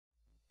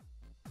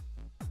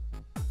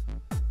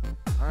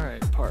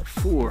Alright, part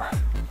 4.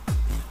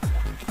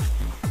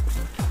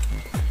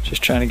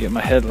 Just trying to get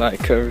my headlight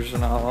covers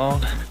and all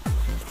on. You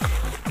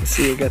can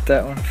see I got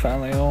that one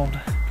finally on.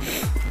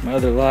 My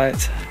other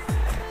lights,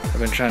 I've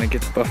been trying to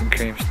get the buff and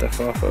cream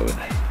stuff off of it.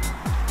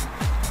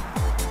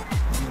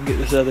 I'm gonna get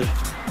this other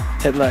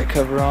headlight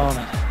cover on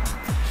and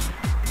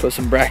put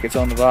some brackets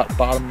on the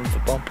bottom of the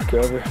bumper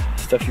cover.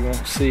 Stuff you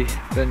won't see.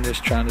 Been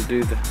just trying to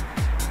do the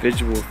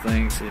visual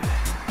things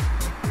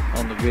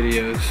on the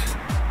videos.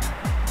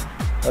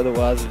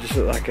 Otherwise, it just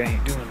look like I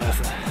ain't doing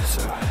nothing.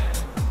 So,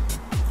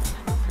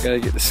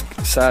 gotta get the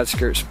side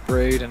skirt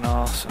sprayed and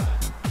all. So.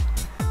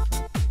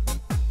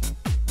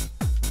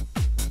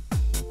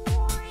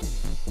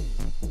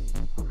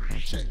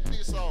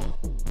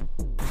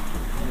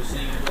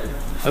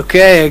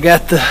 Okay, I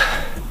got the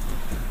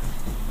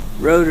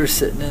rotor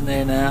sitting in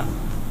there now.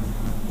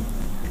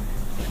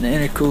 And the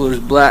intercooler is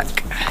black.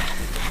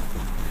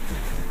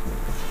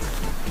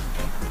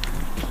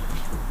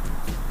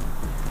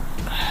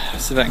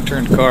 See if I can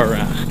turn the car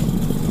around.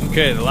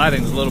 Okay, the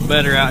lighting's a little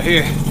better out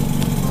here.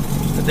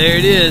 But there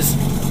it is.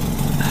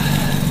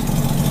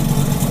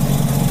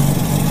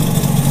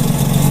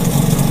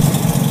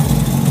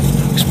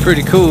 Looks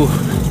pretty cool.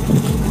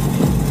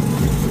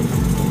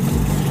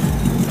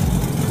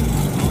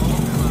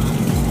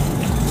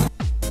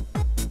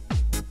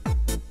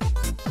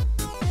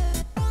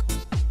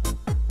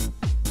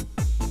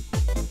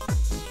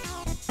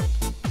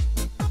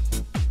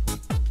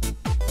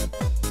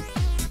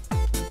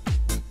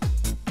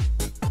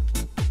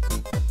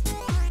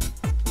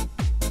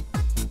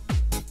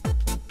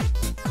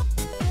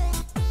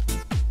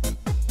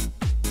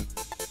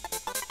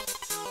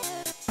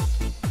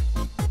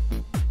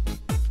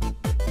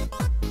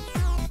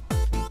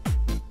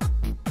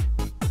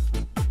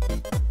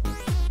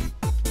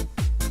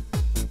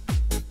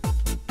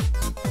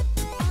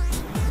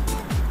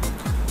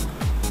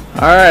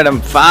 Alright, I'm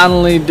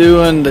finally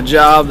doing the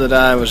job that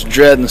I was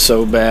dreading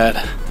so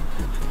bad.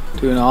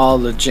 Doing all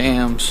the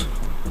jambs.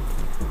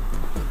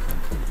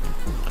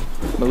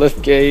 My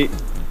lift gate,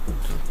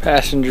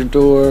 passenger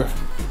door.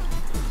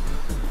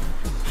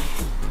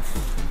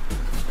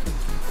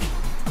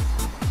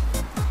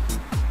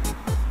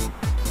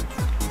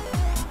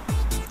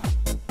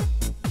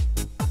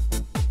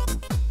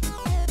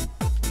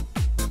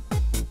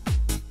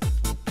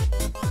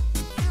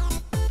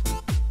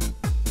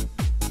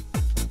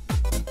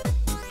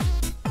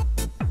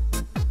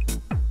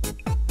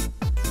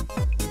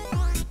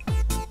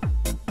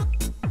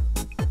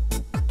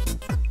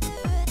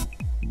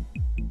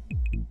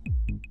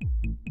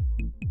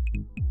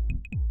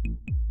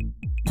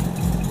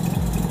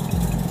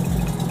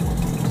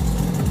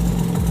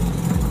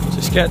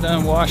 Just got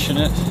done washing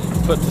it,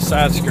 put the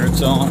side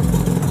skirts on.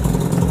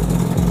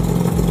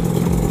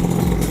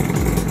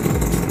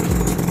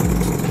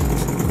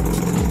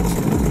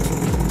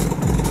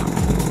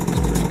 It's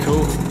pretty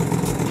cool.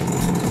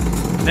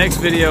 Next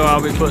video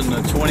I'll be putting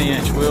the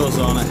 20-inch wheels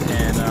on it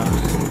and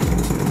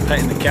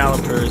painting the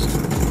calipers,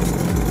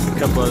 a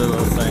couple other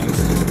little things.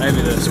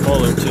 Maybe the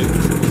spoiler too.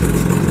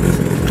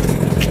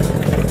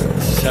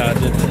 This is how I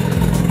did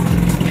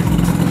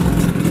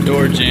the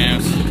door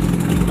jambs,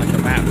 like a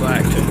matte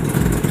black to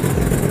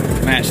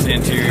match the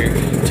interior.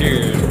 The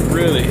interior is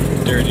really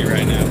dirty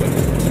right now, but